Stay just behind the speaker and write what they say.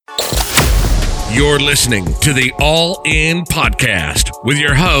You're listening to the All In Podcast with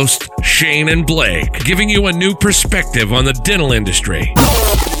your hosts, Shane and Blake, giving you a new perspective on the dental industry.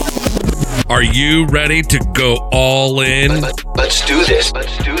 Are you ready to go all in? Let's do this.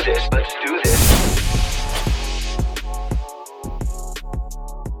 Let's do this. Let's do this.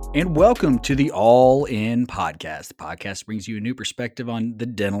 And welcome to the All In Podcast. The podcast brings you a new perspective on the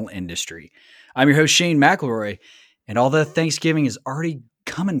dental industry. I'm your host, Shane McElroy, and although Thanksgiving is already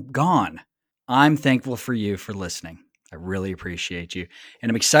come and gone, I'm thankful for you for listening. I really appreciate you. And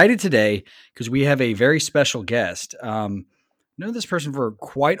I'm excited today because we have a very special guest. Known this person for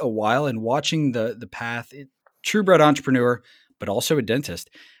quite a while and watching the path, true-bred entrepreneur, but also a dentist,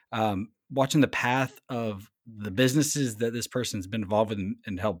 watching the path of the businesses that this person's been involved in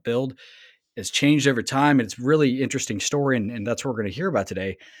and helped build has changed over time. And it's a really interesting story, and that's what we're going to hear about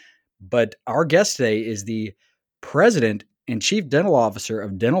today. But our guest today is the president and chief dental officer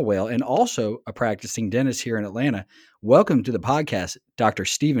of Dental Whale and also a practicing dentist here in Atlanta. Welcome to the podcast, Dr.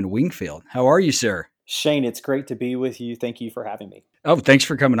 Stephen Wingfield. How are you, sir? Shane, it's great to be with you. Thank you for having me. Oh, thanks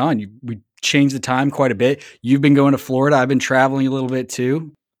for coming on. We changed the time quite a bit. You've been going to Florida. I've been traveling a little bit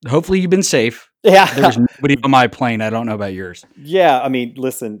too. Hopefully you've been safe. Yeah. There was nobody on my plane. I don't know about yours. Yeah. I mean,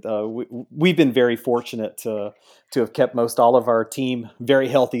 listen, we've been very fortunate to have kept most all of our team very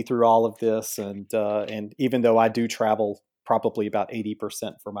healthy through all of this. And even though I do travel probably about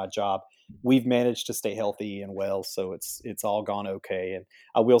 80% for my job, we've managed to stay healthy and well. So it's all gone okay. And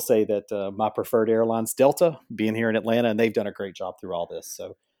I will say that my preferred airline's Delta, being here in Atlanta, and they've done a great job through all this.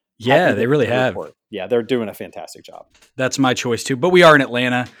 So yeah, they really have. Yeah, they're doing a fantastic job. That's my choice too. But we are in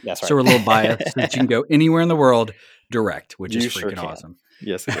Atlanta, That's right. So we're a little biased. So that you can go anywhere in the world direct, which is You freaking sure awesome.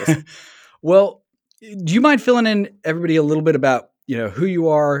 Yes, it is. Well, do you mind filling in everybody a little bit about who you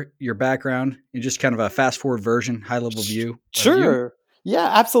are, your background, and just kind of a fast forward version, high level view? Sure.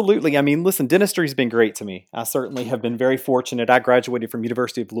 Yeah, absolutely. I mean, listen, dentistry's been great to me. I certainly have been very fortunate. I graduated from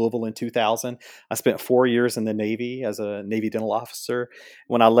University of Louisville in 2000. I spent 4 years in the Navy as a Navy dental officer.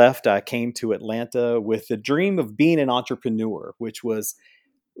 When I left, I came to Atlanta with the dream of being an entrepreneur, which was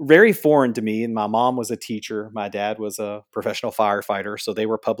very foreign to me. And my mom was a teacher. My dad was a professional firefighter. So they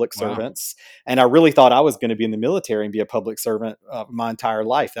were public servants. And I really thought I was going to be in the military and be a public servant my entire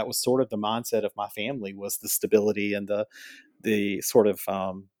life. That was sort of the mindset of my family, was the stability and the sort of,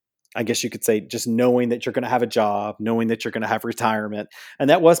 I guess you could say, just knowing that you're going to have a job, knowing that you're going to have retirement. And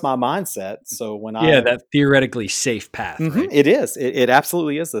that was my mindset. So when that theoretically safe path, right? It is. It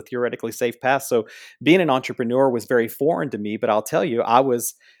absolutely is a theoretically safe path. So being an entrepreneur was very foreign to me, but I'll tell you, I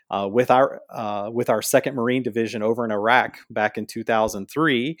was with our 2nd Marine Division over in Iraq back in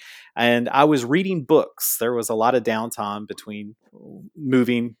 2003, and I was reading books. There was a lot of downtime between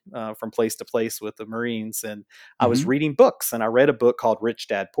moving from place to place with the Marines, and I was reading books, and I read a book called Rich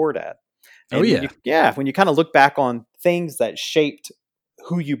Dad, Poor Dad. And when you kind of look back on things that shaped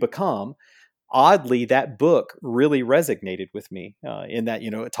who you become, oddly, that book really resonated with me in that,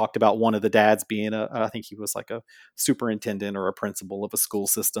 it talked about one of the dads being I think he was like a superintendent or a principal of a school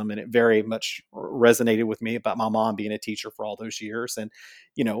system. And it very much resonated with me about my mom being a teacher for all those years. And,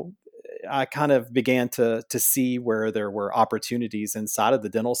 I kind of began to see where there were opportunities inside of the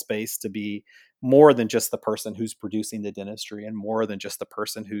dental space to be more than just the person who's producing the dentistry and more than just the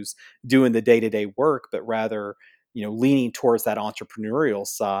person who's doing the day-to-day work, but rather leaning towards that entrepreneurial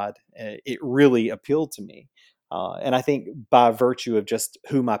side. It really appealed to me. And I think by virtue of just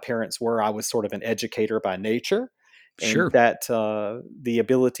who my parents were, I was sort of an educator by nature. Sure. And that the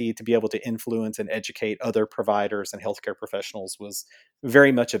ability to be able to influence and educate other providers and healthcare professionals was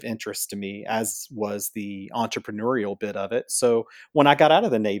very much of interest to me, as was the entrepreneurial bit of it. So when I got out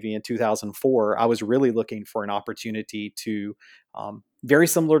of the Navy in 2004, I was really looking for an opportunity to very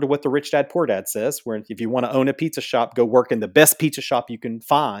similar to what the Rich Dad Poor Dad says, where if you want to own a pizza shop, go work in the best pizza shop you can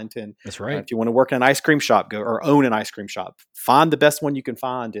find. And that's right. If you want to work in an ice cream shop, go or own an ice cream shop, find the best one you can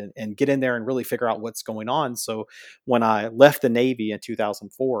find and get in there and really figure out what's going on. So when I left the Navy in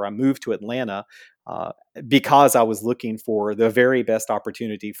 2004, I moved to Atlanta because I was looking for the very best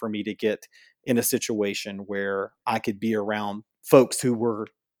opportunity for me to get in a situation where I could be around folks who were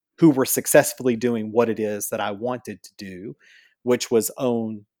successfully doing what it is that I wanted to do, which was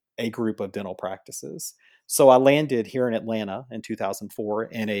own a group of dental practices. So I landed here in Atlanta in 2004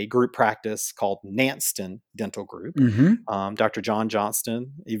 in a group practice called Nanston Dental Group. Dr. John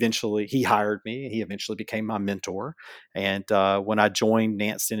Johnston, he hired me. He eventually became my mentor. And when I joined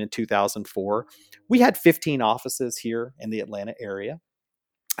Nanston in 2004, we had 15 offices here in the Atlanta area.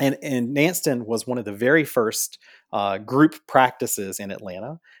 And Nanston was one of the very first group practices in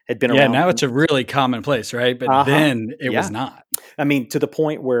Atlanta, had been Yeah, around. now it's a really common place, right? But Uh-huh. then it Yeah. was not. I mean, to the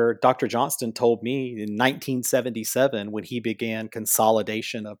point where Dr. Johnston told me in 1977, when he began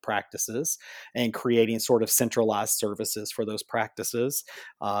consolidation of practices and creating sort of centralized services for those practices,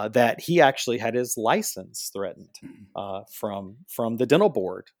 that he actually had his license threatened from the dental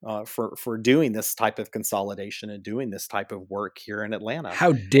board for doing this type of consolidation and doing this type of work here in Atlanta.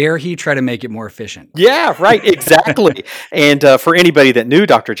 How dare he try to make it more efficient? Yeah, right, exactly. And for anybody that knew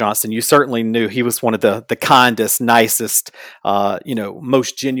Dr. Johnston, you certainly knew he was one of the kindest, nicest,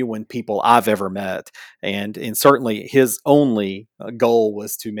 most genuine people I've ever met. And certainly his only goal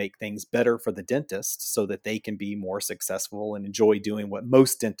was to make things better for the dentist so that they can be more successful and enjoy doing what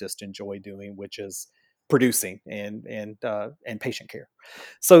most dentists enjoy doing, which is producing and patient care.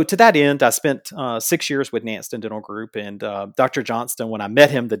 So to that end, I spent 6 years with Nanston Dental Group, and Dr. Johnston, when I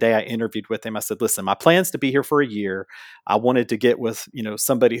met him the day I interviewed with him, I said, "Listen, my plan's to be here for a year. I wanted to get with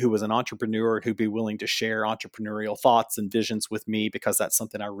somebody who was an entrepreneur who'd be willing to share entrepreneurial thoughts and visions with me because that's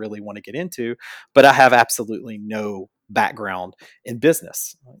something I really want to get into. But I have absolutely no background in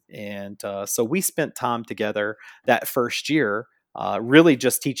business." And so we spent time together that first year really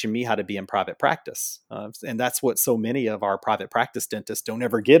just teaching me how to be in private practice. And that's what so many of our private practice dentists don't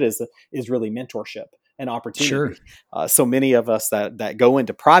ever get is really mentorship and Sure. opportunity. So many of us that go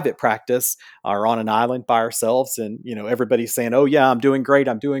into private practice are on an island by ourselves, and everybody's saying, "Oh yeah, I'm doing great,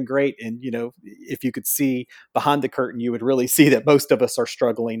 I'm doing great." And if you could see behind the curtain, you would really see that most of us are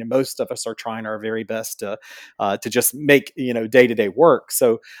struggling, and most of us are trying our very best to just make day to day work.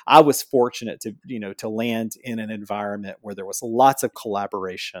 So I was fortunate to land in an environment where there was lots of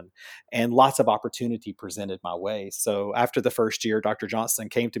collaboration and lots of opportunity presented my way. So after the first year, Dr. Johnston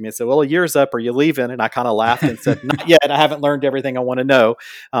came to me and said, "Well, a year's up. Are you leaving?" And I kind of laughed and said, "Not yet. I haven't learned everything I want to know."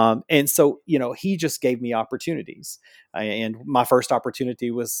 And so he just gave me opportunities. And my first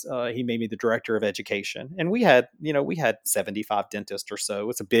opportunity was he made me the director of education, and we had 75 dentists or so.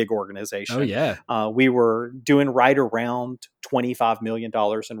 It's a big Oh organization. yeah. We were doing right around $25 million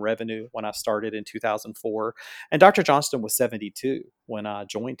in revenue when I started in 2004. And Dr. Johnston was 72 when I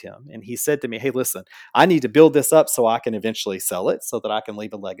joined him. And he said to me, "Hey, listen, I need to build this up so I can eventually sell it so that I can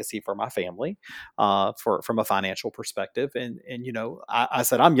leave a legacy for my family from a financial perspective." And I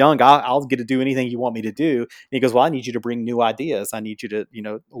said, "I'm young. I'll get to do anything you want me to do." And he goes, "Well, I need you to bring new ideas. I need you to,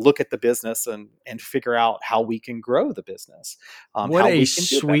 look at the business and figure out how we can grow the business, What how a we can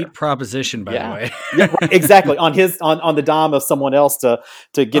do better." sweet proposition, by the Yeah. way. Yeah, right, exactly. On the dime of someone else to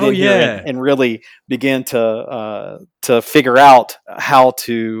get Oh in here yeah. and really begin to figure out how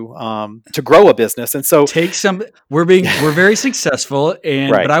to grow a business. And so Take some. We're very successful,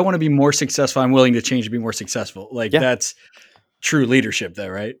 but right. I want to be more successful. I'm willing to change to be more successful. Like Yeah. that's true leadership, though,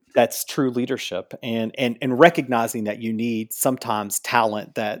 right? That's true leadership, and recognizing that you need sometimes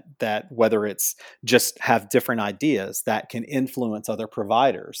talent that whether it's just have different ideas that can influence other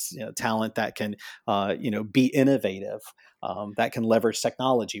providers, talent that can be innovative, that can leverage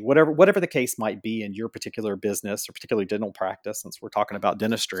technology, whatever the case might be in your particular business or particularly dental practice. Since we're talking about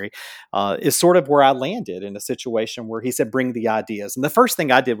dentistry, is sort of where I landed in a situation where he said, "Bring the ideas." And the first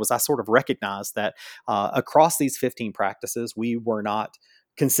thing I did was I sort of recognized that across these 15 practices, we were not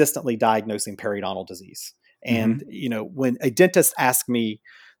consistently diagnosing periodontal disease. And Mm-hmm. when a dentist asks me,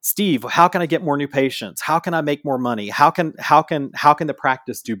 "Steve, how can I get more new patients? How can I make more money? How can the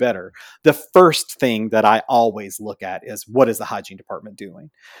practice do better?" The first thing that I always look at is, what is the hygiene department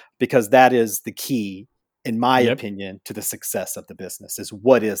doing? Because that is the key, in my Yep. opinion, to the success of the business, is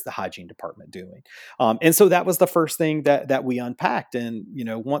what is the hygiene department doing? And so that was the first thing that we unpacked. And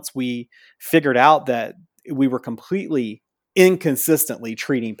once we figured out that we were completely inconsistently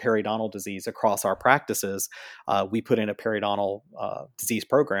treating periodontal disease across our practices, we put in a periodontal disease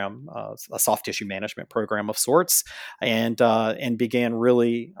program, a soft tissue management program of sorts, and began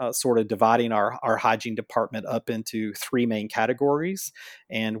really sort of dividing our hygiene department up into three main categories.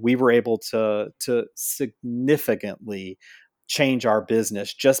 And we were able to significantly change our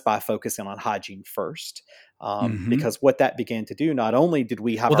business just by focusing on hygiene first. Mm-hmm. Because what that began to do, not only did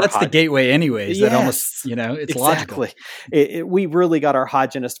we have Well, our that's the gateway, anyways. That almost, yes, it's logical. exactly. We really got our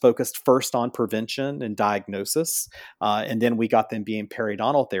hygienists focused first on prevention and diagnosis, and then we got them being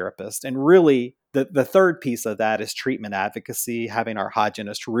periodontal therapists. And really, the third piece of that is treatment advocacy, having our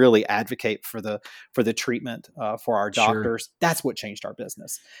hygienists really advocate for the treatment for our Sure. doctors. That's what changed our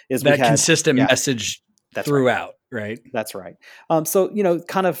business. Is we That had consistent yeah, message that's right. throughout. right? That's right. So,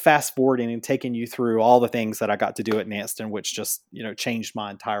 kind of fast forwarding and taking you through all the things that I got to do at Nanston, which just, changed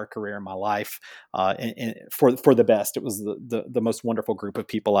my entire career and my life and for the best. It was the most wonderful group of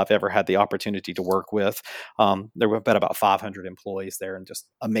people I've ever had the opportunity to work with. There were about 500 employees there, and just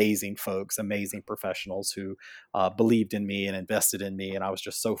amazing folks, amazing professionals who believed in me and invested in me. And I was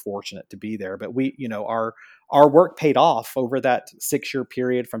just so fortunate to be there. But our work paid off over that 6-year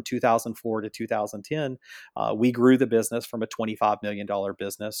period from 2004 to 2010. We grew the business from a $25 million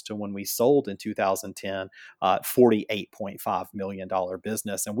business to, when we sold in 2010, $48.5 million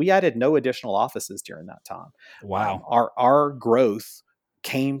business. And we added no additional offices during that time. Wow. Our growth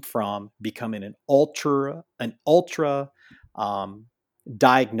came from becoming an ultra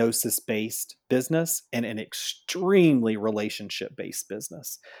diagnosis based business and an extremely relationship based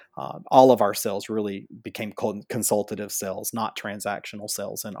business. All of our sales really became consultative sales, not transactional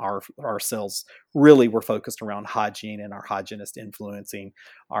sales, and our sales really were focused around hygiene and our hygienists influencing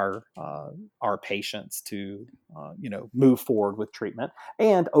our patients to move forward with treatment.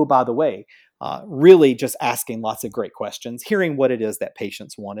 And oh, by the way, really just asking lots of great questions, hearing what it is that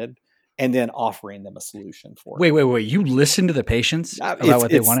patients wanted, and then offering them a solution for it. Wait. You listen to the patients about what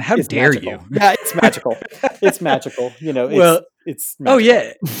they wanted? How dare magical. you? Yeah, it's magical. It's magical. Well, it's oh magical.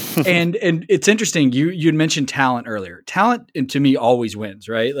 yeah. And it's interesting. You'd mentioned talent earlier. Talent, and to me, always wins,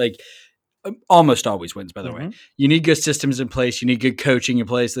 right? Like almost always wins, by the way. You need good systems in place. You need good coaching in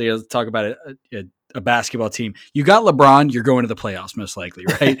place. Let's talk about a basketball team. You got LeBron, you're going to the playoffs most likely,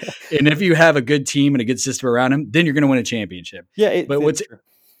 right? And if you have a good team and a good system around him, then you're going to win a championship. Yeah,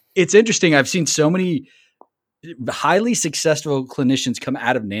 it's interesting. I've seen so many highly successful clinicians come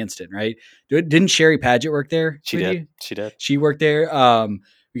out of Nanston, right? Didn't Sherry Padgett work there? She did. She did. She worked there.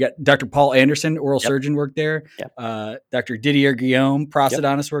 We got Dr. Paul Anderson, oral surgeon, worked there. Yep. Dr. Didier Guillaume,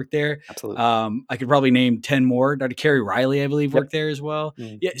 prosthodontist, worked there. Absolutely. I could probably name 10 more. Dr. Carrie Riley, I believe, worked there as well.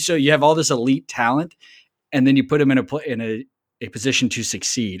 Mm-hmm. Yeah. So you have all this elite talent, and then you put them in a position to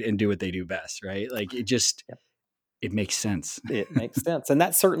succeed and do what they do best, right? Like it just. Yep. It makes sense. It makes sense. And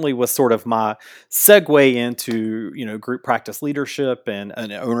that certainly was sort of my segue into, group practice leadership and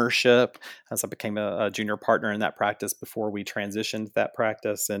ownership as I became a junior partner in that practice before we transitioned that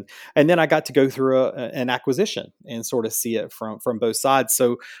practice. And then I got to go through an acquisition and sort of see it from both sides.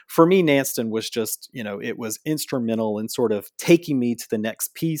 So for me, Nanston was just, it was instrumental in sort of taking me to the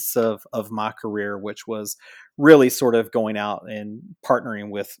next piece of my career, which was really sort of going out and partnering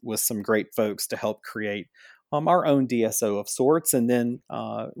with some great folks to help create our own DSO of sorts, and then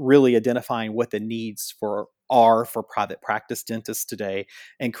really identifying what the needs are for private practice dentists today,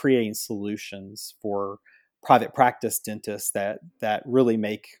 and creating solutions for private practice dentists that really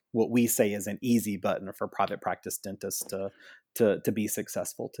make what we say is an easy button for private practice dentists to be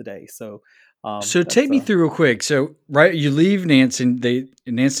successful today. So take me through real quick. So you leave Nanston,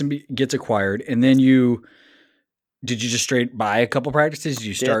 Nanston gets acquired, and then did you just straight buy a couple practices? Did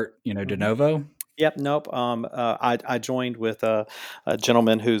you start de novo? Yep. Nope. I joined with a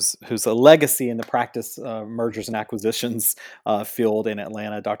gentleman who's a legacy in the practice mergers and acquisitions field in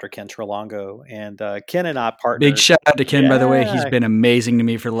Atlanta, Dr. Ken Trelongo, and Ken and I partnered. Big shout out to Ken, by the way. He's been amazing to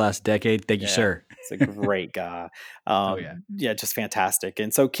me for the last decade. Thank you, sir. He's a great guy. Yeah, just fantastic.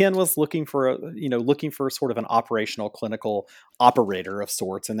 And so Ken was looking for sort of an operational clinical operator of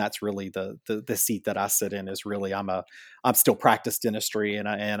sorts, and that's really the seat that I sit in. Is really I'm still practice dentistry and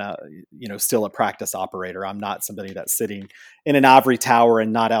still a practice operator. I'm not somebody that's sitting in an ivory tower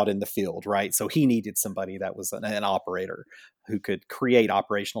and not out in the field, right? So he needed somebody that was an operator who could create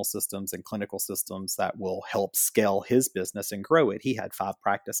operational systems and clinical systems that will help scale his business and grow it. He had 5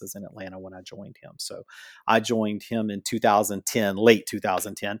 practices in Atlanta when I joined him. So I joined him in 2010, late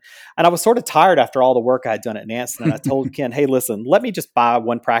 2010. And I was sort of tired after all the work I had done at Nanston. And I told Ken, hey, listen, let me just buy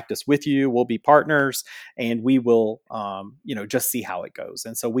one practice with you. We'll be partners and we will, just see how it goes.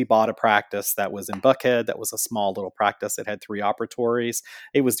 And so we bought a practice that was in Buckhead. That was a small little practice. It had 3 operatories.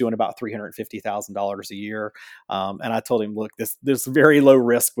 It was doing about $350,000 a year. And I told him, look, there's very low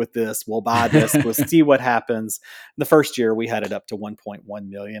risk with this. We'll buy this. We'll see what happens. The first year we had it up to 1.1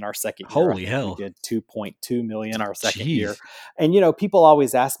 million. Our second year, holy hell, we did 2.2 million. Our second Jeez. year, and people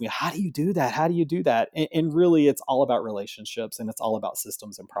always ask me, how do you do that? How do you do that? And really, it's all about relationships and it's all about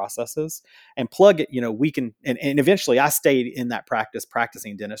systems and processes. And plug it. We can. And eventually, I stayed in that practice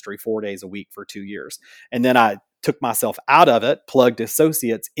practicing dentistry 4 days a week for 2 years, and then I took myself out of it, plugged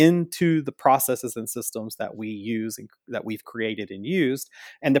associates into the processes and systems that we use and that we've created and used.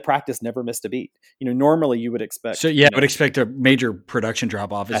 And the practice never missed a beat. Normally you would expect. So I would expect a major production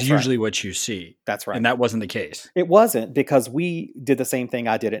drop off is usually what you see. That's right. And that wasn't the case. It wasn't, because we did the same thing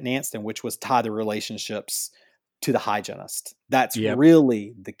I did at Nanston, which was tie the relationships to the hygienist. That's Yep.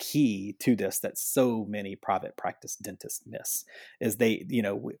 really the key to this that so many private practice dentists miss is they,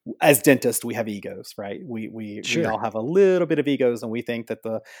 as dentists, we have egos, right? We Sure. all have a little bit of egos, and we think that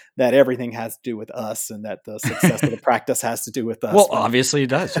that everything has to do with us and that the success of the practice has to do with us. Well, obviously it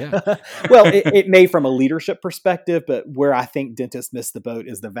does. Yeah. Well, it may from a leadership perspective, but where I think dentists miss the boat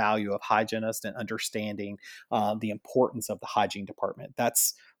is the value of hygienists and understanding the importance of the hygiene department.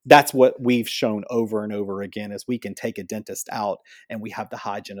 That's what we've shown over and over again is we can take a dentist out and we have the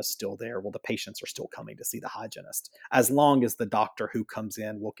hygienist still there. Well, the patients are still coming to see the hygienist. As long as the doctor who comes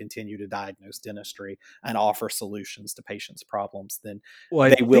in will continue to diagnose dentistry and offer solutions to patients' problems, then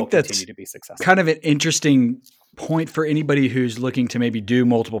Well, I they will think that's continue to be successful. kind of an interesting point for anybody who's looking to maybe do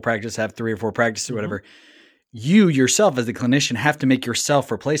multiple practice, have 3 or 4 practices or whatever. You yourself as the clinician have to make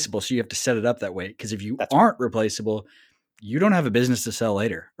yourself replaceable. So you have to set it up that way. Because if you That's aren't replaceable, you don't have a business to sell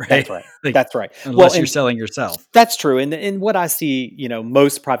later, right? That's right. Like, That's right. Unless you're selling yourself. That's true. And what I see,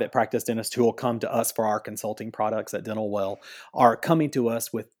 most private practice dentists who will come to us for our consulting products at Dental Well are coming to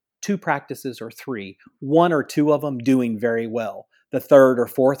us with 2 practices or 3, 1 or 2 of them doing very well. The third or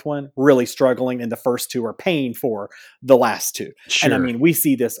fourth one really struggling, and the first 2 are paying for the last 2. Sure. And I mean, we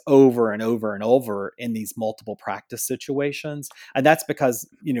see this over and over and over in these multiple practice situations. And that's because,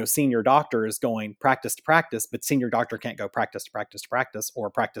 senior doctor is going practice to practice, but senior doctor can't go practice to practice to practice or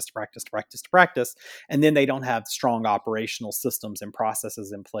practice to practice to practice to practice. And then they don't have strong operational systems and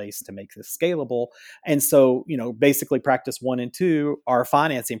processes in place to make this scalable. And so, basically practice 1 and 2 are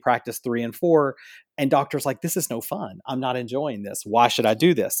financing practice 3 and 4. And doctors like, this is no fun. I'm not enjoying this. Why should I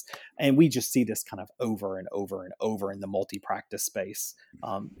do this? And we just see this kind of over and over and over in the multi-practice space.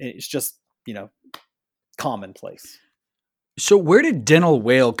 It's just, commonplace. So where did Dental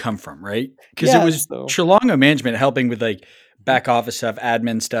Whale come from, right? Because it was Trelongo management helping with like back office stuff,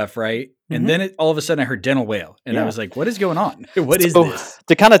 admin stuff, right? And then all of a sudden I heard Dental Whale. And I was like, what is going on? What is this?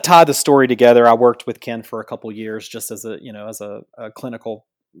 To kind of tie the story together, I worked with Ken for a couple of years just as a clinical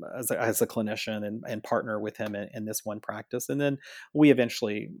as a clinician and partner with him in this one practice. And then we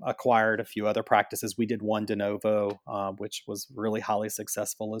eventually acquired a few other practices. We did one de novo, which was really highly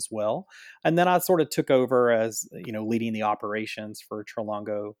successful as well. And then I sort of took over as, leading the operations for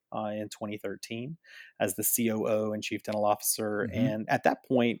Trelongo in 2013 as the COO and chief dental officer. And at that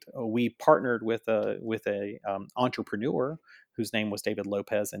point, we partnered with a entrepreneur whose name was David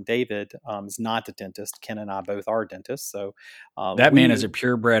Lopez. And David is not a dentist. Ken and I both are dentists. So that man is a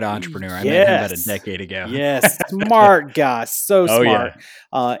purebred entrepreneur. I met him about a decade ago. Yes, smart guy, so smart.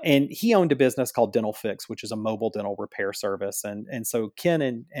 Yeah. And he owned a business called Dental Fix, which is a mobile dental repair service. And so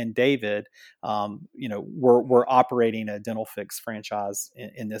Ken and David, were operating a Dental Fix franchise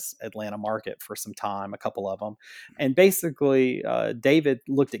in this Atlanta market for some time, a couple of them. And basically, David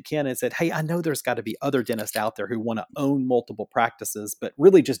looked at Ken and said, "Hey, I know there's got to be other dentists out there who want to own multiple practices, but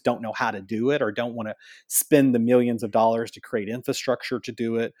really just don't know how to do it or don't want to spend the millions of dollars to create infrastructure to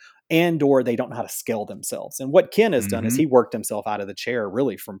do it, and or they don't know how to scale themselves." And what Ken has done is he worked himself out of the chair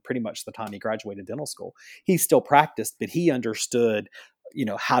really from pretty much the time he graduated dental school. He still practiced, but he understood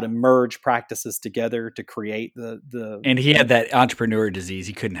how to merge practices together to create and he had that entrepreneur disease.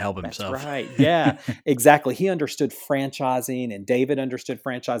 He couldn't help himself. That's right. Yeah, exactly. He understood franchising and David understood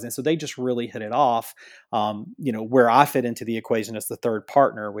franchising. So they just really hit it off. Where I fit into the equation as the third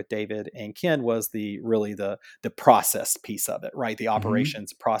partner with David and Ken was the process piece of it, right? The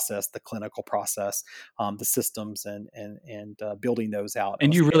operations process, the clinical process, the systems and building those out.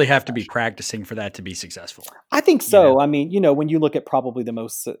 And you really have to be practicing for that to be successful. I think so. I mean, when you look at probably the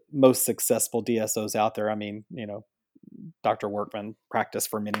most successful DSOs out there, I mean, Dr. Workman practiced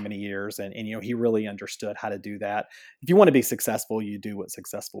for many, many years and he really understood how to do that. If you want to be successful, you do what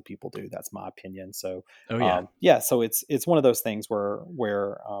successful people do. That's my opinion. So, so it's one of those things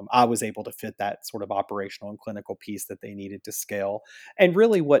where I was able to fit that sort of operational and clinical piece that they needed to scale. And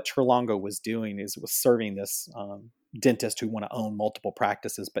really what Trelongo was doing was serving this, dentists who want to own multiple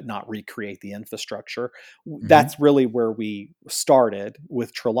practices but not recreate the infrastructure. That's really where we started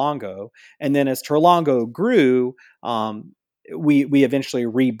with Trelongo. And then as Trelongo grew, we eventually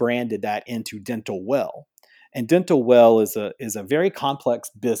rebranded that into Dental Well. And Dental Well is a very complex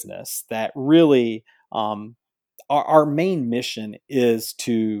business that really our main mission is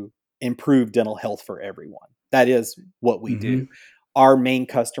to improve dental health for everyone. That is what we do. Our main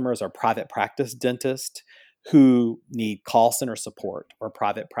customers are private practice dentists who need call center support, or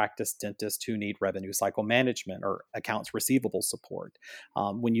private practice dentists who need revenue cycle management or accounts receivable support.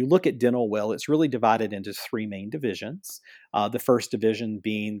 When you look at Dental Well, it's really divided into 3 main divisions. The first division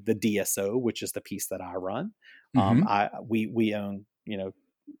being the DSO, which is the piece that I run. We own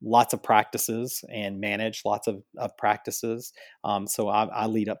lots of practices and manage lots of practices. So I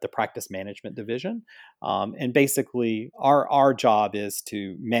lead up the practice management division. And basically, our job is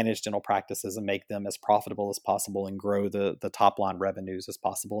to manage dental practices and make them as profitable as possible and grow the top line revenues as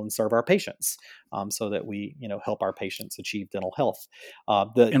possible and serve our patients, so that we help our patients achieve dental health.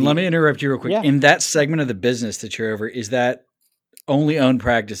 And let me interrupt you real quick. Yeah. In that segment of the business that you're over, is that only owned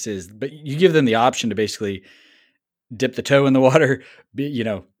practices, but you give them the option to basically dip the toe in the water,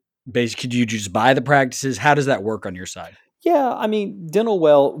 basically, could you just buy the practices? How does that work on your side? Yeah, I mean, dental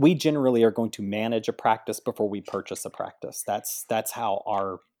well, we generally are going to manage a practice before we purchase a practice. That's how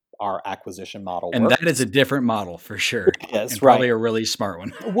our acquisition model And that is works. a different model for sure, Yes, and probably right. a really smart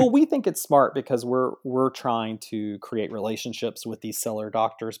one. Well, we think it's smart because we're trying to create relationships with these seller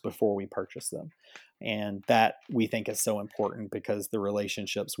doctors before we purchase them. And that we think is so important because the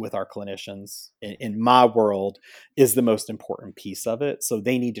relationships with our clinicians in my world is the most important piece of it. So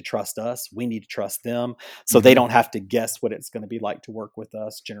they need to trust us. We need to trust them. So they Mhm. don't have to guess what it's going to be like to work with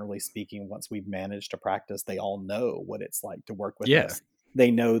us. Generally speaking, once we've managed a practice, they all know what it's like to work with Yeah. us. They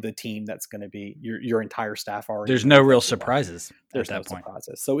know the team that's going to be your entire staff already There's knows no what real they'll be like. surprises at There's no that point.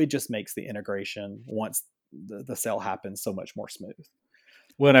 surprises. So it just makes the integration once the sale happens so much more smooth.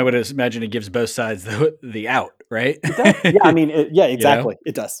 Well, and I would imagine it gives both sides the out, right? It does. Yeah, I mean, yeah, You know? exactly.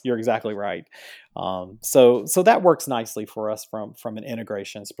 It does. You're exactly right. So that works nicely for us from an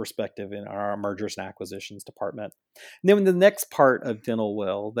integrations perspective in our mergers and acquisitions department. And then the next part of Dental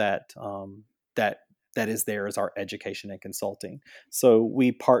Well that that is there is our education and consulting. So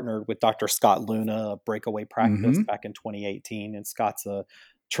we partnered with Dr. Scott Luna, a breakaway practice Mhm. back in 2018, and Scott's a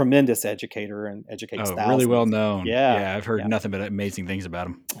tremendous educator and educates Oh, really well thousands. known. Yeah, Yeah, I've heard yeah. nothing but amazing things about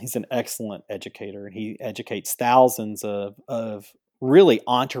him. He's an excellent educator, and he educates thousands of really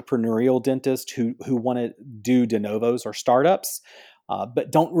entrepreneurial dentists who want to do de novos or startups,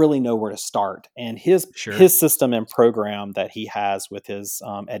 but don't really know where to start. And Sure. his system and program that he has with his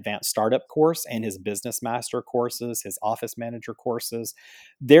advanced startup course and his business master courses, his office manager courses,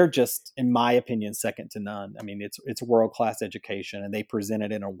 they're just, in my opinion, second to none. I mean, it's world class education, and they present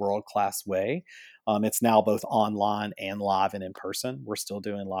it in a world class way. It's now both online and live and in person. We're still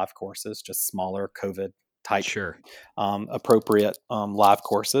doing live courses, just smaller COVID type Sure. appropriate live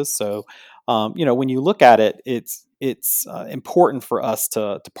courses. So, when you look at it, it's important for us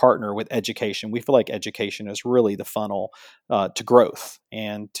to partner with education. We feel like education is really the funnel to growth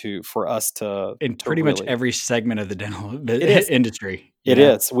and for us In to pretty much really. every segment of the dental It is. industry, It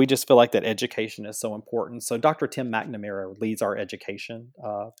is. We just feel like that education is so important. So Dr. Tim McNamara leads our education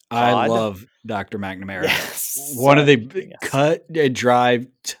I pod. love Dr. McNamara. Yes, One of such the a genius. cut and drive.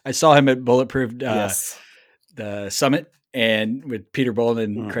 I saw him at Bulletproof Yes. the summit and with Peter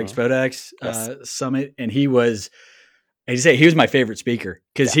Bolden and Craig Hmm. Spodak's Yes. summit, and he was. I say he was my favorite speaker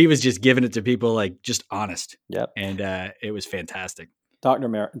because Yeah. he was just giving it to people like just honest, Yep. and it was fantastic. Dr.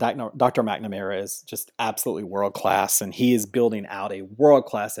 McNamara is just absolutely world class, and he is building out a world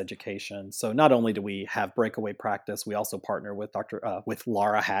class education. So not only do we have breakaway practice, we also partner with with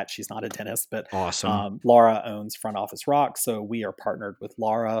Laura Hatch. She's not a dentist, but Awesome. Laura owns Front Office Rock, so we are partnered with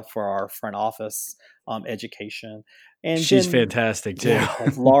Laura for our front office education. And She's then fantastic too. yeah,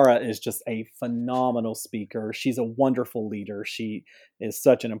 Laura is just a phenomenal speaker. She's a wonderful leader. She is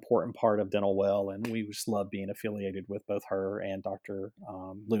such an important part of Dental Well, and we just love being affiliated with both her and Dr.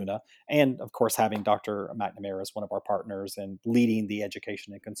 Luna, and of course having Dr. McNamara as one of our partners and leading the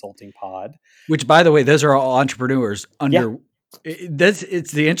education and consulting pod. Which, by the way, those are all entrepreneurs Yeah. under.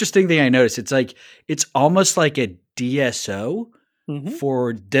 It's the interesting thing I noticed. It's like it's almost like a DSO Hmm.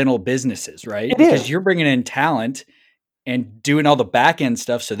 for dental businesses, right? It Because is. you're bringing in talent and doing all the back end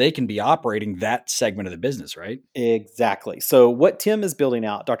stuff so they can be operating that segment of the business, right? Exactly. So what Tim is building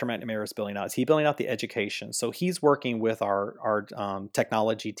out, Dr. McNamara is building out, is he building out the education. So he's working with our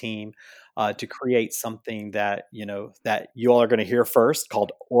technology team to create something that that you all are going to hear first,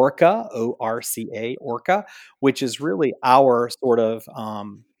 called Orca, ORCA, Orca, which is really our sort of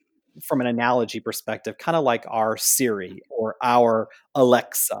from an analogy perspective, kind of like our Siri or our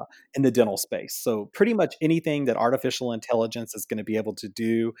Alexa in the dental space. So pretty much anything that artificial intelligence is going to be able to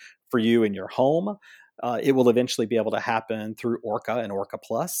do for you in your home, it will eventually be able to happen through Orca and Orca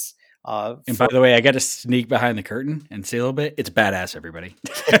Plus. And by For the way, I got to sneak behind the curtain and see a little bit. It's badass, everybody.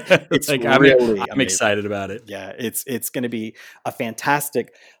 it's Like really I'm amazing. excited about it. Yeah, it's going to be a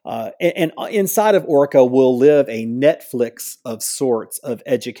fantastic, and inside of Orca will live a Netflix of sorts of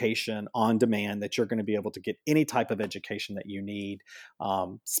education on demand that you're going to be able to get any type of education that you need,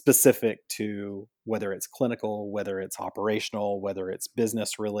 specific to whether it's clinical, whether it's operational, whether it's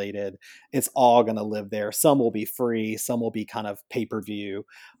business related. It's all going to live there. Some will be free, some will be kind of pay-per-view.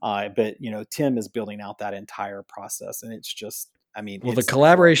 But Tim is building out that entire process, and it's just, I mean, Well, the it's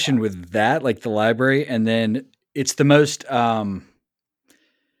collaboration world-class. with that, like the library, and then it's the most,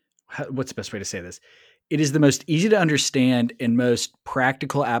 what's the best way to say this? It is the most easy to understand and most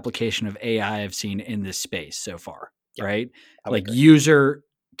practical application of AI I've seen in this space so far, Yeah, right? I would Like agree. user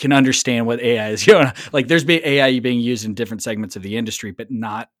can understand what AI is going. Like there's AI being used in different segments of the industry, but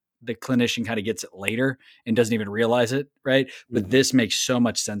not the clinician kind of gets it later and doesn't even realize it, right? But Mhm. this makes so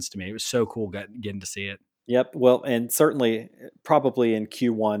much sense to me. It was so cool getting to see it. Yep. Well, and certainly, probably in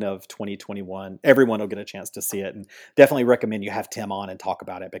Q1 of 2021, everyone will get a chance to see it, and definitely recommend you have Tim on and talk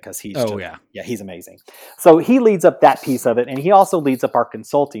about it because he's Oh just, yeah. yeah, he's amazing. So he leads up that piece of it, and he also leads up our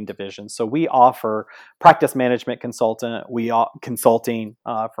consulting division. So we offer practice management consultant, consulting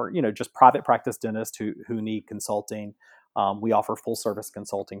for just private practice dentists who need consulting. We offer full service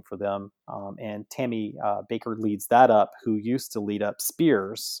consulting for them, and Tammy Baker leads that up, who used to lead up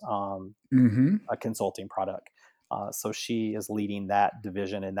Spears. Mm-hmm. A consulting product. So she is leading that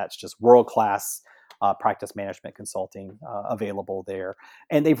division, and that's just world class practice management consulting available there.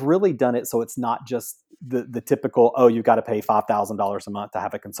 And they've really done it so it's not just the typical, oh, you got to pay $5,000 a month to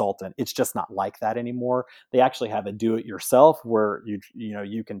have a consultant. It's just not like that anymore. They actually have a do it yourself where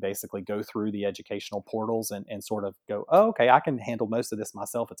you can basically go through the educational portals and sort of go, oh, okay, I can handle most of this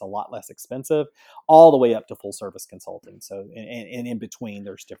myself. It's a lot less expensive, all the way up to full service consulting. So and in between,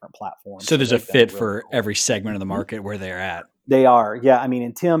 there's different platforms. So there's a they've done fit really for cool. every segment of the Mhm. market where they're at. They are, yeah. I mean,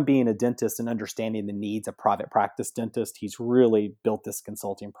 and Tim being a dentist and understanding the needs of private practice dentists, he's really built this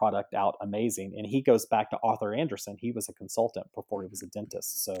consulting product out amazing. And he goes back to Arthur Anderson. He was a consultant before he was a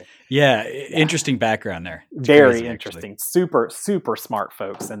dentist. So Yeah, yeah, interesting background there. It's very crazy, actually. interesting. Super, super smart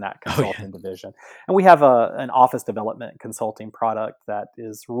folks in that Oh yeah, consulting division. And we have an office development consulting product that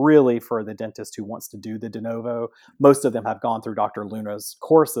is really for the dentist who wants to do the de novo. Most of them have gone through Dr. Luna's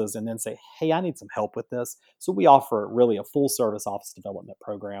courses and then say, hey, I need some help with this. So we offer really a full service office development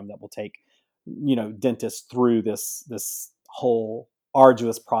program that will take, dentists through this whole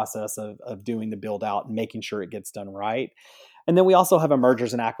arduous process of doing the build out and making sure it gets done right. And then we also have a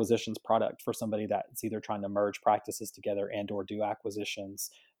mergers and acquisitions product for somebody that's either trying to merge practices together and or do acquisitions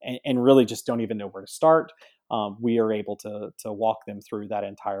and really just don't even know where to start. We are able to walk them through that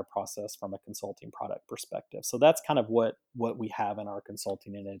entire process from a consulting product perspective. So that's kind of what we have in our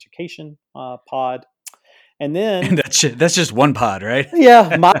consulting and education pod. And and then that's just one pod, right?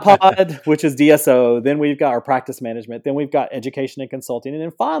 yeah, my pod, which is DSO. Then we've got our practice management. Then we've got education and consulting. And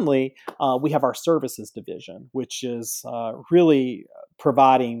then finally, we have our services division, which is really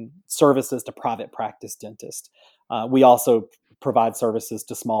providing services to private practice dentists. We also provide services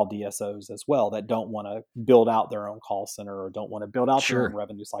to small DSOs as well that don't want to build out their own call center or don't want to build out their own Sure.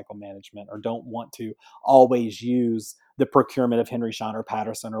 revenue cycle management or don't want to always use the procurement of Henry Schein or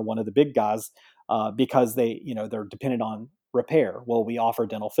Patterson or one of the big guys because they're dependent on repair. Well, we offer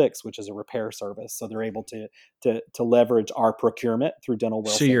Dental Fix, which is a repair service, so they're able to leverage our procurement through Dental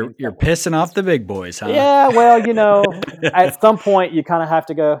Well So you're Savings you're Network. pissing off the big boys, huh? Yeah, well, at some point you kind of have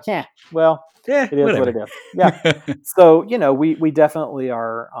to go, yeah, well, Yeah, it is what it whatever. is. Yeah. So, we definitely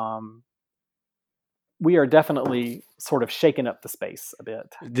are we are definitely sort of shaking up the space a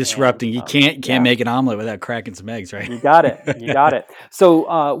bit. And Disrupting. You can't yeah, make an omelet without cracking some eggs, right? you got it. You got it.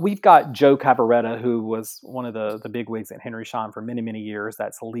 So we've got Joe Cavaretta, who was one of the big wigs at Henry Schein for many, many years.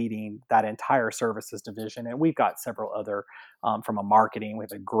 That's leading that entire services division, and we've got several other from a marketing. We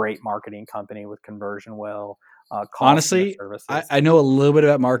have a great marketing company with Conversion Well, call center Honestly, I, services. I know a little bit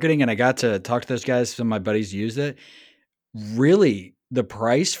about marketing, and I got to talk to those guys. Some of my buddies use it. Really, the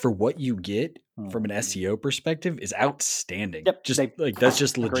price for what you get from an Mhm. SEO perspective is outstanding. Yep, Just they like that's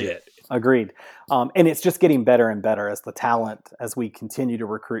just agreed. legit. Agreed. And it's just getting better and better as the talent, as we continue to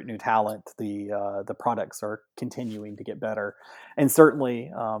recruit new talent. The products are continuing to get better, and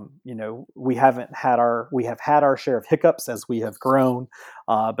certainly, we have had our share of hiccups as we have grown.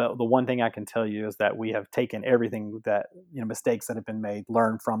 But the one thing I can tell you is that we have taken everything that mistakes that have been made,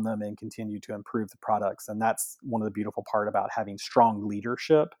 learned from them, and continue to improve the products. And that's one of the beautiful part about having strong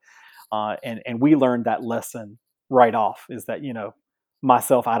leadership. And we learned that lesson right off is that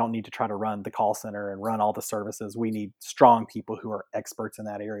myself, I don't need to try to run the call center and run all the services. We need strong people who are experts in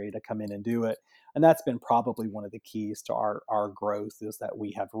that area to come in and do it. And that's been probably one of the keys to our growth is that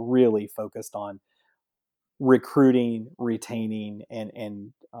we have really focused on recruiting, retaining,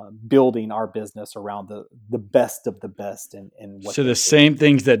 and building our business around the best of the best in what So they the do. same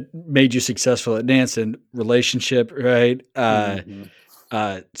things that made you successful at Nansen, relationship, right? Mhm.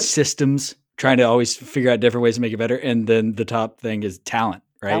 Systems, trying to always figure out different ways to make it better. And then the top thing is talent,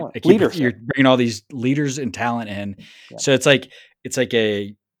 right? Talent, leadership. You're bringing all these leaders and talent in. Yeah. So it's like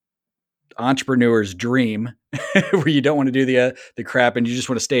a entrepreneur's dream where you don't want to do the crap and you just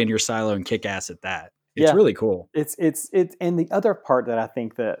want to stay in your silo and kick ass at that. It's really cool. It's and the other part that I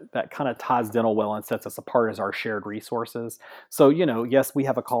think that kind of ties dental well and sets us apart is our shared resources. So, yes, we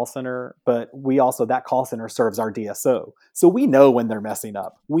have a call center, but we also, that call center serves our DSO. So we know when they're messing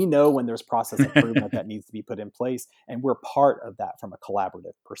up. We know when there's process improvement that needs to be put in place. And we're part of that from a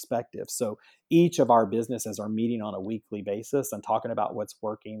collaborative perspective. So each of our businesses are meeting on a weekly basis and talking about what's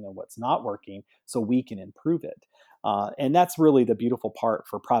working and what's not working so we can improve it. And that's really the beautiful part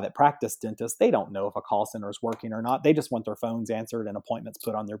for private practice dentists. They don't know if a call center is working or not. They just want their phones answered and appointments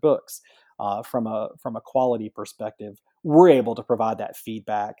put on their books. From a quality perspective, we're able to provide that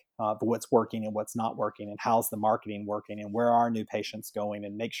feedback of what's working and what's not working, and how's the marketing working, and where are new patients going,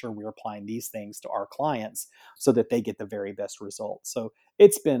 and make sure we're applying these things to our clients so that they get the very best results. So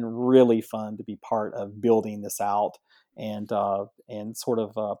it's been really fun to be part of building this out and sort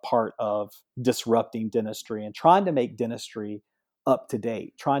of part of disrupting dentistry and trying to make dentistry up to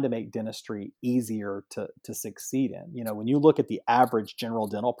date, trying to make dentistry easier to succeed in. When you look at the average general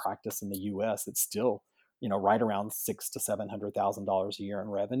dental practice in the U.S., it's still right around $600,000 to $700,000 a year in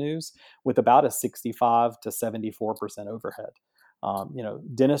revenues, with about a 65 to 74% overhead.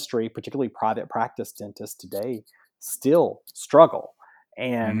 Dentistry, particularly private practice dentists today, still struggle.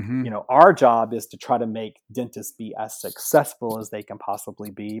 And, our job is to try to make dentists be as successful as they can possibly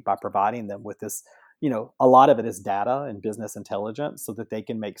be by providing them with this, a lot of it is data and business intelligence so that they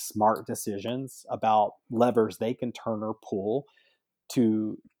can make smart decisions about levers they can turn or pull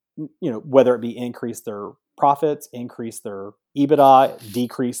to, whether it be increase their profits, increase their EBITDA,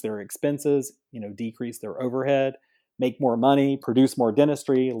 decrease their expenses, decrease their overhead, make more money, produce more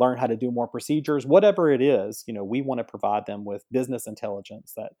dentistry, learn how to do more procedures, whatever it is. We want to provide them with business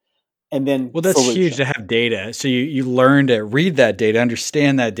intelligence and then that's huge to have data. So you learn to read that data,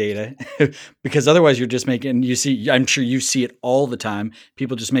 understand that data, because otherwise you're just I'm sure you see it all the time,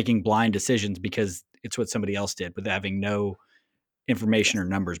 people just making blind decisions because it's what somebody else did with having no information or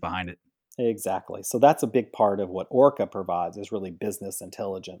numbers behind it. Exactly. So that's a big part of what Orca provides, is really business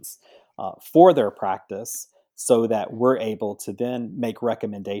intelligence for their practice, so that we're able to then make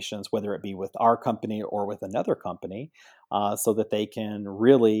recommendations, whether it be with our company or with another company, so that they can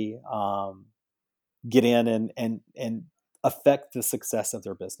really get in and affect the success of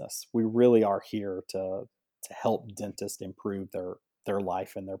their business. We really are here to help dentists improve their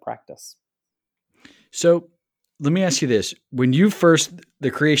life and their practice. So let me ask you this. When you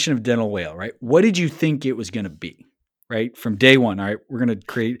the creation of Dental Whale, right? What did you think it was going to be? Right? From day one, all right, we're going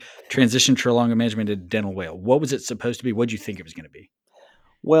to transition Trelonga Management to Dental Whale. What was it supposed to be? What did you think it was going to be?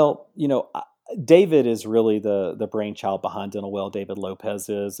 Well, David is really the brainchild behind Dental Whale. David Lopez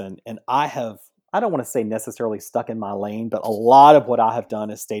is, and I don't want to say necessarily stuck in my lane, but a lot of what I have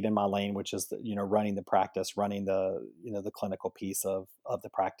done is stayed in my lane, which is running the practice, running the the clinical piece of the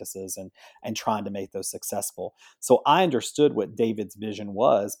practices, and trying to make those successful. So I understood what David's vision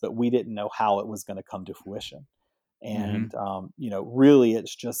was, but we didn't know how it was going to come to fruition. And, really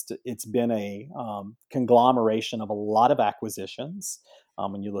it's been a conglomeration of a lot of acquisitions.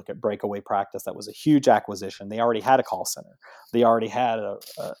 When you look at Breakaway Practice, that was a huge acquisition. They already had a call center. They already had a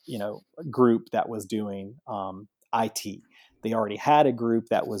group that was doing IT. They already had a group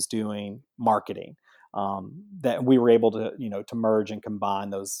that was doing marketing. That we were able to to merge and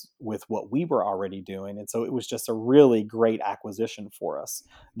combine those with what we were already doing, and so it was just a really great acquisition for us.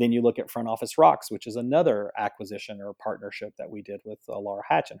 Then you look at Front Office Rocks, which is another acquisition or partnership that we did with Laura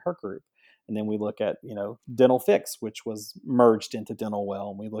Hatch and her group. And then we look at Dental Fix, which was merged into Dental Well,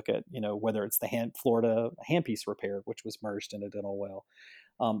 and we look at whether it's the Florida handpiece repair, which was merged into Dental Well.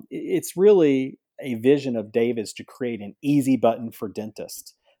 It's really a vision of David's to create an easy button for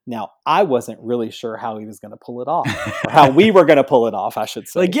dentists. Now, I wasn't really sure how he was going to pull it off, or how we were going to pull it off, I should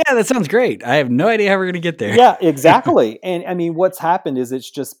say. Yeah, that sounds great. I have no idea how we're going to get there. Yeah, exactly. And I mean, what's happened is it's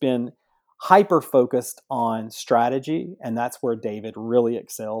just been hyper focused on strategy. And that's where David really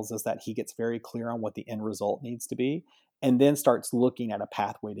excels, is that he gets very clear on what the end result needs to be, and then starts looking at a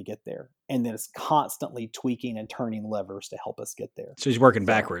pathway to get there. And then it's constantly tweaking and turning levers to help us get there. So he's working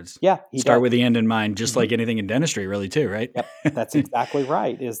backwards. Yeah. Start with the end in mind, just like anything in dentistry, really, too, right? Yep. That's exactly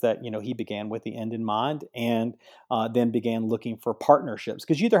right. Is that, he began with the end in mind, and then began looking for partnerships,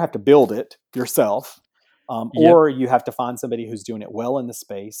 because you either have to build it yourself, or you have to find somebody who's doing it well in the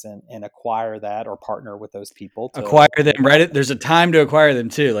space and acquire that, or partner with those people. Acquire them, right? There's a time to acquire them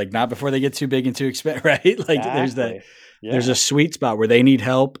too, like not before they get too big and too expensive, right? Like exactly. there's a sweet spot where they need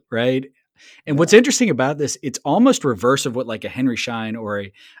help, right? And Yeah. what's interesting about this, it's almost reverse of what like a Henry Schein or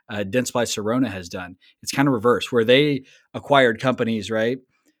a Dentsply Sirona has done. It's kind of reverse where they acquired companies, right?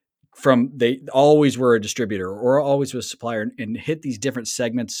 From they always were a distributor or always was a supplier and hit these different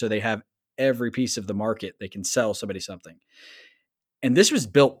segments. So they have every piece of the market. They can sell somebody something. And this was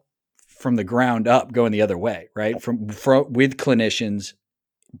built from the ground up going the other way, right? From with clinicians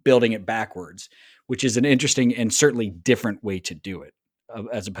building it backwards, which is an interesting and certainly different way to do it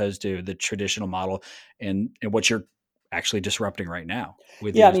as opposed to the traditional model and what you're actually disrupting right now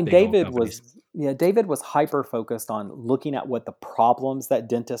with Yeah, I these mean, big old companies. David was hyper focused on looking at what the problems that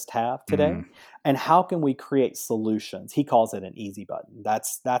dentists have today Mm, and how can we create solutions. He calls it an easy button.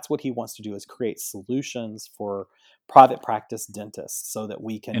 That's what he wants to do is create solutions for private practice dentists so that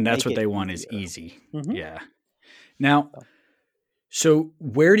we can and that's make what it they want is easier. easy. Hmm. Yeah. Now, so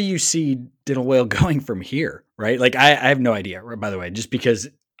where do you see Dental Whale going from here? Right? Like I have no idea, by the way, just because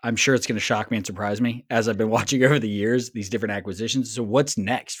I'm sure it's going to shock me and surprise me as I've been watching over the years, these different acquisitions. So what's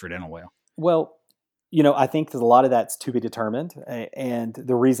next for Dental Whale? Well, I think that a lot of that's to be determined. And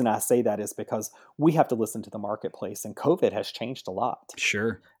the reason I say that is because we have to listen to the marketplace, and COVID has changed a lot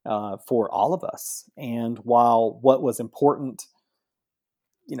Sure. for all of us. And while what was important,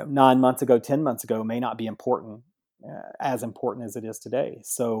 9 months ago, 10 months ago, may not be important, as important as it is today.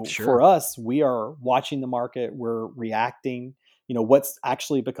 So for Sure. us, we are watching the market, we're reacting. What's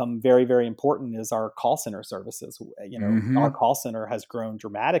actually become very, very important is our call center services. Our Hmm. call center has grown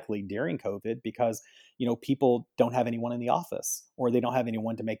dramatically during COVID because, people don't have anyone in the office or they don't have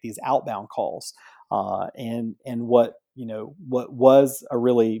anyone to make these outbound calls. And what was a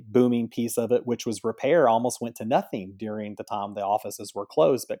really booming piece of it, which was repair, almost went to nothing during the time the offices were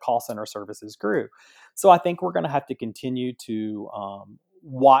closed, but call center services grew. So I think we're going to have to continue to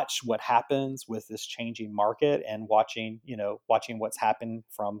watch what happens with this changing market and watching what's happened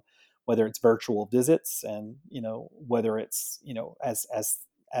from whether it's virtual visits and whether it's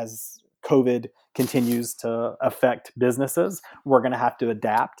as COVID continues to affect businesses, we're going to have to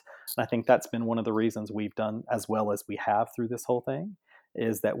adapt. And I think that's been one of the reasons we've done as well as we have through this whole thing,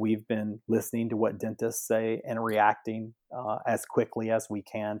 is that we've been listening to what dentists say and reacting as quickly as we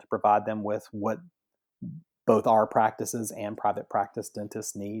can to provide them with what both our practices and private practice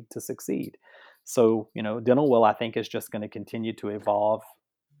dentists need to succeed. So, Dental Will, I think, is just going to continue to evolve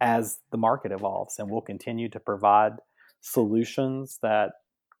as the market evolves, and we'll continue to provide solutions that,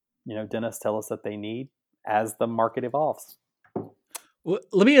 dentists tell us that they need as the market evolves. Well,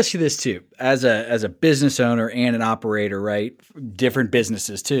 let me ask you this too, as a business owner and an operator, right? Different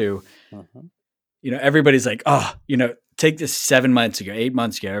businesses too. Mm-hmm. Everybody's like, oh, take this 7 months ago, 8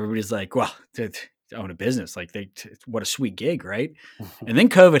 months ago. Everybody's like, well, to own a business, like what a sweet gig, right? And then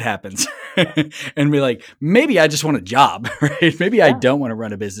COVID happens, and be like, maybe I just want a job, right? Maybe I Yeah. don't want to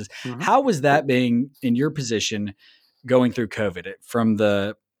run a business. Mm-hmm. How was that being in your position going through COVID from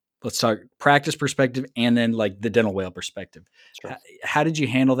the let's talk practice perspective and then like the Dental Whale perspective? Sure. How did you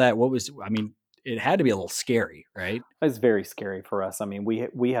handle that? I mean, it had to be a little scary, right? It's very scary for us. I mean,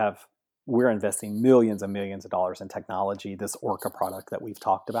 we're investing millions and millions of dollars in technology, this Orca product that we've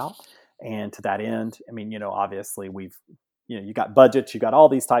talked about. And to that end, I mean, obviously you got budgets, you got all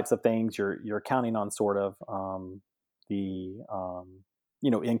these types of things. You're counting on sort of the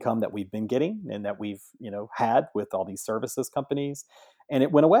income that we've been getting and that we've had with all these services companies, and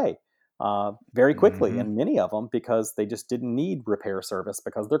it went away very quickly, Mm-hmm. and many of them because they just didn't need repair service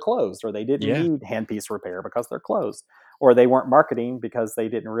because they're closed, or they didn't Yeah. need handpiece repair because they're closed, or they weren't marketing because they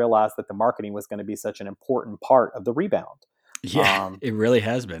didn't realize that the marketing was going to be such an important part of the rebound. Yeah. Um, It really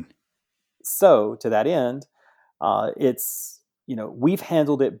has been. so to that end, it's we've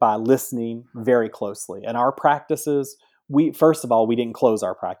handled it by listening very closely, and our practices. We first of all, we didn't close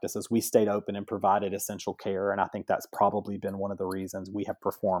our practices. We stayed open and provided essential care, and I think that's probably been one of the reasons we have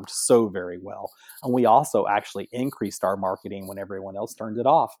performed so very well. And we also actually increased our marketing when everyone else turned it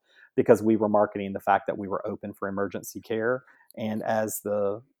off, because we were marketing the fact that we were open for emergency care. And as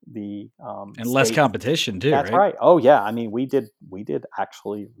the And less states. competition too, That's right? right. Oh yeah. I mean, we did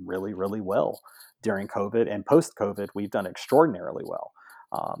actually really, really well during COVID, and post COVID, we've done extraordinarily well.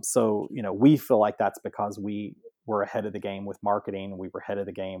 So we feel like that's because we were ahead of the game with marketing. We were ahead of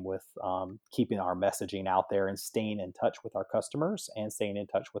the game with keeping our messaging out there and staying in touch with our customers and staying in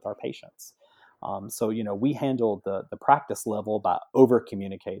touch with our patients. So we handled the practice level by over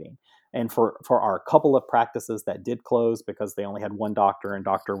communicating. And for our couple of practices that did close because they only had one doctor, and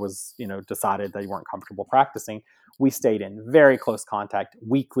doctor was decided they weren't comfortable practicing, we stayed in very close contact,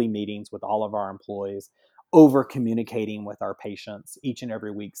 weekly meetings with all of our employees, over communicating with our patients each and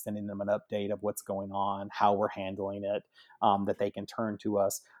every week, sending them an update of what's going on, how we're handling it, that they can turn to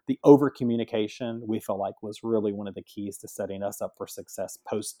us. The over communication, we feel like, was really one of the keys to setting us up for success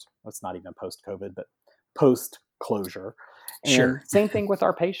it's not even post COVID, but post closure. And Sure. same thing with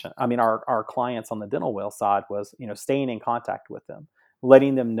our patient. I mean, our clients on the dental well side was, staying in contact with them,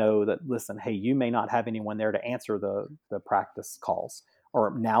 letting them know that, listen, hey, you may not have anyone there to answer the practice calls,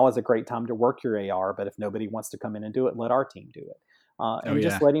 or now is a great time to work your AR, but if nobody wants to come in and do it, let our team do it. Oh, And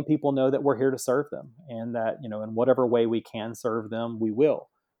just yeah. letting people know that we're here to serve them, and that, in whatever way we can serve them, we will.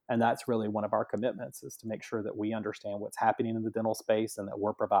 And that's really one of our commitments, is to make sure that we understand what's happening in the dental space and that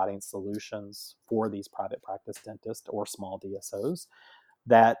we're providing solutions for these private practice dentists or small DSOs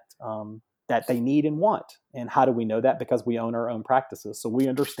that that they need and want. And how do we know that? Because we own our own practices, so we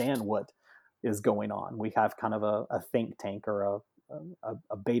understand what is going on. We have kind of a think tank, or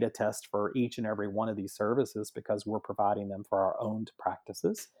a beta test for each and every one of these services, because we're providing them for our own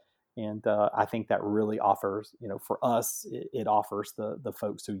practices. And I think that really offers, for us, it offers the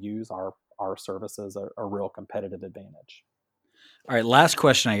folks who use our services a real competitive advantage. All right. Last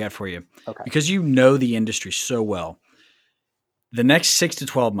question I got for you. Okay. Because you know the industry so well, the next 6 to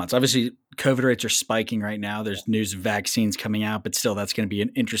 12 months, obviously COVID rates are spiking right now. There's news of vaccines coming out, but still that's going to be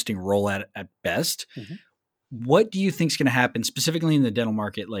an interesting rollout at best. Mm-hmm. What do you think is going to happen specifically in the dental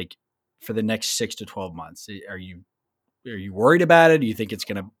market, like for the next 6 to 12 months? Are you worried about it? Do you think it's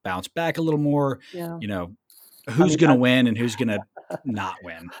going to bounce back a little more? Yeah. Who's mean, going to win and who's going to not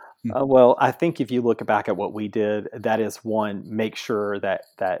win? Well, I think if you look back at what we did, that is one, make sure that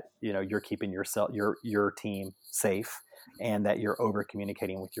you're keeping your team safe, and that you're over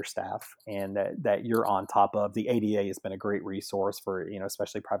communicating with your staff, and that you're on top of. The ADA has been a great resource for,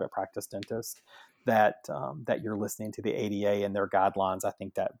 especially private practice dentists, that you're listening to the ADA and their guidelines. I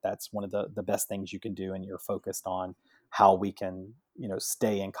think that's one of the best things you can do, and you're focused on how we can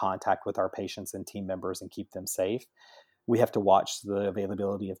stay in contact with our patients and team members and keep them safe. We have to watch the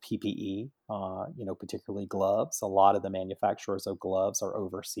availability of PPE, particularly gloves. A lot of the manufacturers of gloves are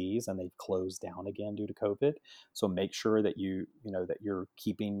overseas, and they've closed down again due to COVID. So make sure that that you're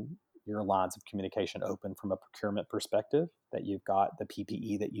keeping your lines of communication open from a procurement perspective, that you've got the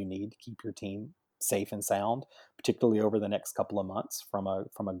PPE that you need to keep your team safe and sound, particularly over the next couple of months from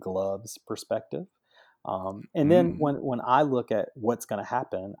a gloves perspective. And then when I look at what's going to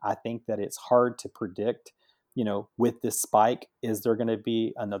happen, I think that it's hard to predict, with this spike, is there going to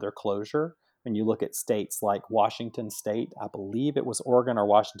be another closure? When you look at states like Washington State, I believe it was Oregon or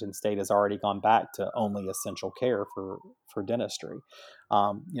Washington State, has already gone back to only essential care for dentistry.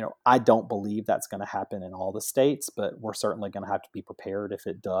 I don't believe that's going to happen in all the states, but we're certainly going to have to be prepared if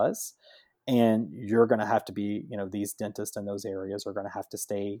it does. And you're going to have to be, these dentists in those areas are going to have to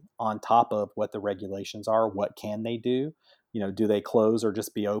stay on top of what the regulations are. What can they do? Do they close or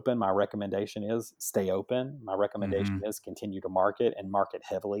just be open? My recommendation is stay open. My recommendation is continue to market, and market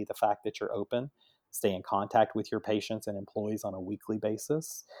heavily the fact that you're open. Stay in contact with your patients and employees on a weekly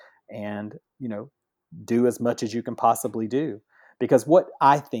basis, and, do as much as you can possibly do. Because what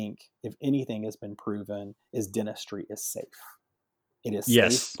I think, if anything has been proven, is dentistry is safe. It is safe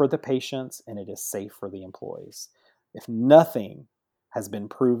Yes. for the patients, and it is safe for the employees. If nothing has been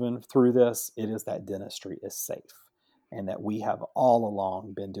proven through this, it is that dentistry is safe, and that we have all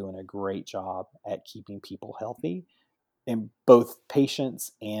along been doing a great job at keeping people healthy, in both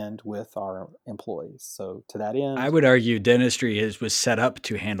patients and with our employees. So to that I end, would argue dentistry was set up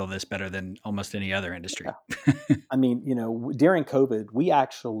to handle this better than almost any other industry. I mean, during COVID, we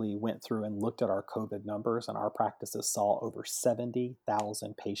actually went through and looked at our COVID numbers, and our practices saw over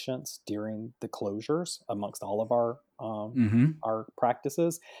 70,000 patients during the closures amongst all of our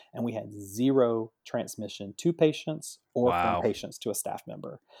practices, and we had zero transmission to patients or from Wow. patients to a staff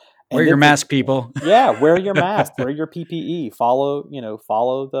member. Wear And your then mask, people. yeah, wear your mask, wear your PPE, follow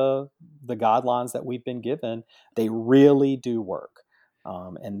the guidelines that we've been given. They really do work,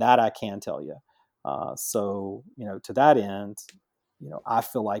 and that I can tell you. So, to that end, I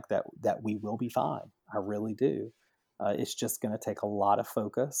feel like that we will be fine. I really do. It's just going to take a lot of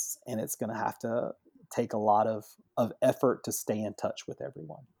focus, and it's going to have to take a lot of effort to stay in touch with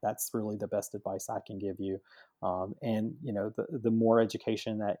everyone. That's really the best advice I can give you. And, the more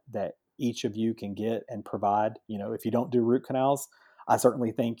education that each of you can get and provide, if you don't do root canals, I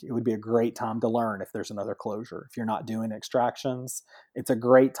certainly think it would be a great time to learn if there's another closure. If you're not doing extractions, it's a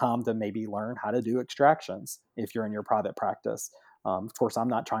great time to maybe learn how to do extractions if you're in your private practice. Of course, I'm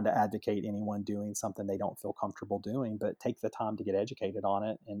not trying to advocate anyone doing something they don't feel comfortable doing, but take the time to get educated on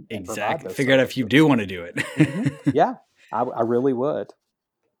it and provide Exactly. those Figure out if you services. do want to do it. Yeah, I really would.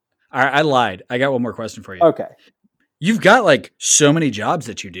 I lied. I got one more question for you. Okay. You've got like so many jobs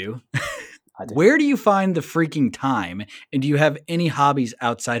that you do. I do. Where do you find the freaking time? And do you have any hobbies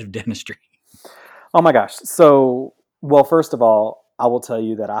outside of dentistry? Oh my gosh. So, well, first of all, I will tell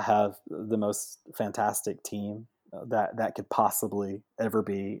you that I have the most fantastic team that could possibly ever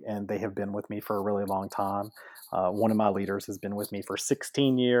be, and they have been with me for a really long time. One of my leaders has been with me for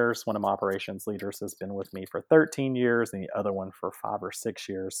 16 years. One of my operations leaders has been with me for 13 years, and the other one for 5 or 6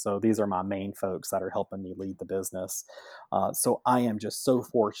 years. So these are my main folks that are helping me lead the business. So I am just so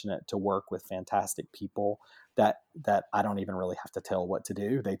fortunate to work with fantastic people that I don't even really have to tell what to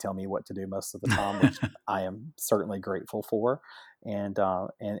do. They tell me what to do most of the time, which I am certainly grateful for, and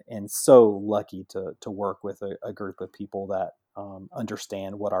so lucky to work with a group of people that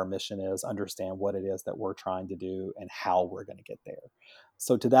understand what our mission is, understand what it is that we're trying to do, and how we're going to get there.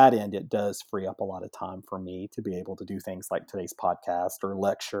 So to that end, it does free up a lot of time for me to be able to do things like today's podcast or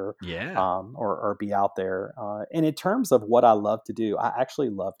lecture, Yeah. or be out there. And in terms of what I love to do, I actually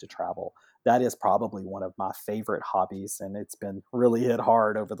love to travel. That is probably one of my favorite hobbies, and it's been really hit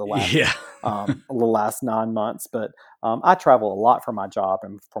hard over the Yeah. last 9 months. But I travel a lot for my job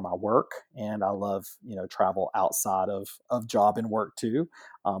and for my work, and I love travel outside of job and work too.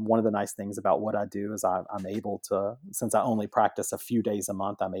 One of the nice things about what I do is I'm able to, since I only practice a few days a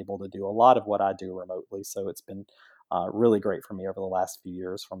month, I'm able to do a lot of what I do remotely. So it's been really great for me over the last few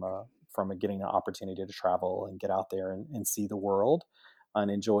years from getting an opportunity to travel and get out there and see the world and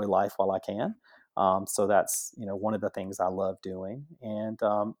enjoy life while I can. So that's one of the things I love doing, and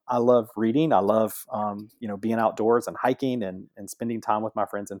I love reading. I love being outdoors and hiking and spending time with my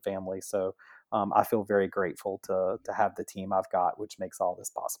friends and family. So I feel very grateful to have the team I've got, which makes all this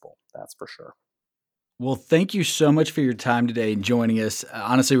possible. That's for sure. Well, thank you so much for your time today and joining us.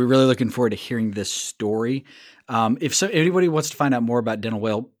 Honestly, we're really looking forward to hearing this story. If anybody wants to find out more about Dental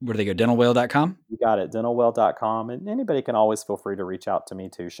Whale, where do they go? dentalwhale.com? You got it, dentalwell.com. And anybody can always feel free to reach out to me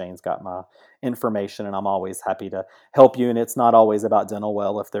too. Shane's got my information, and I'm always happy to help you. And it's not always about Dental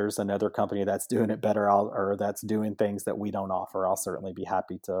Well. If there's another company that's doing it better, or that's doing things that we don't offer, I'll certainly be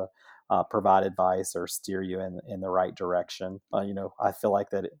happy to provide advice or steer you in the right direction. I feel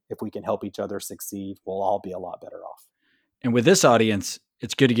like that if we can help each other succeed, we'll all be a lot better off. And with this audience,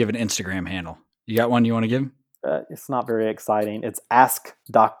 it's good to give an Instagram handle. You got one you want to give? It's not very exciting. It's Ask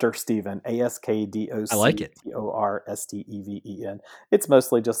Dr. Steven, I like it. AskDoctorSteven. It's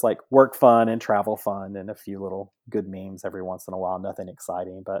mostly just like work fun and travel fun and a few little good memes every once in a while. Nothing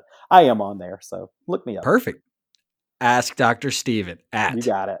exciting, but I am on there. So look me up. Perfect. Ask Dr. Steven at You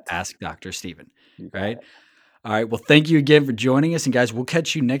got it. Ask Dr. Steven. You got Right? it. All right. Well, thank you again for joining us. And guys, we'll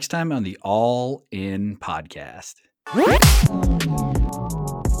catch you next time on the All In Podcast.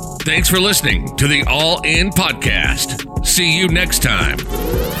 Thanks for listening to the All In Podcast. See you next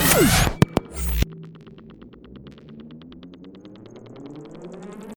time.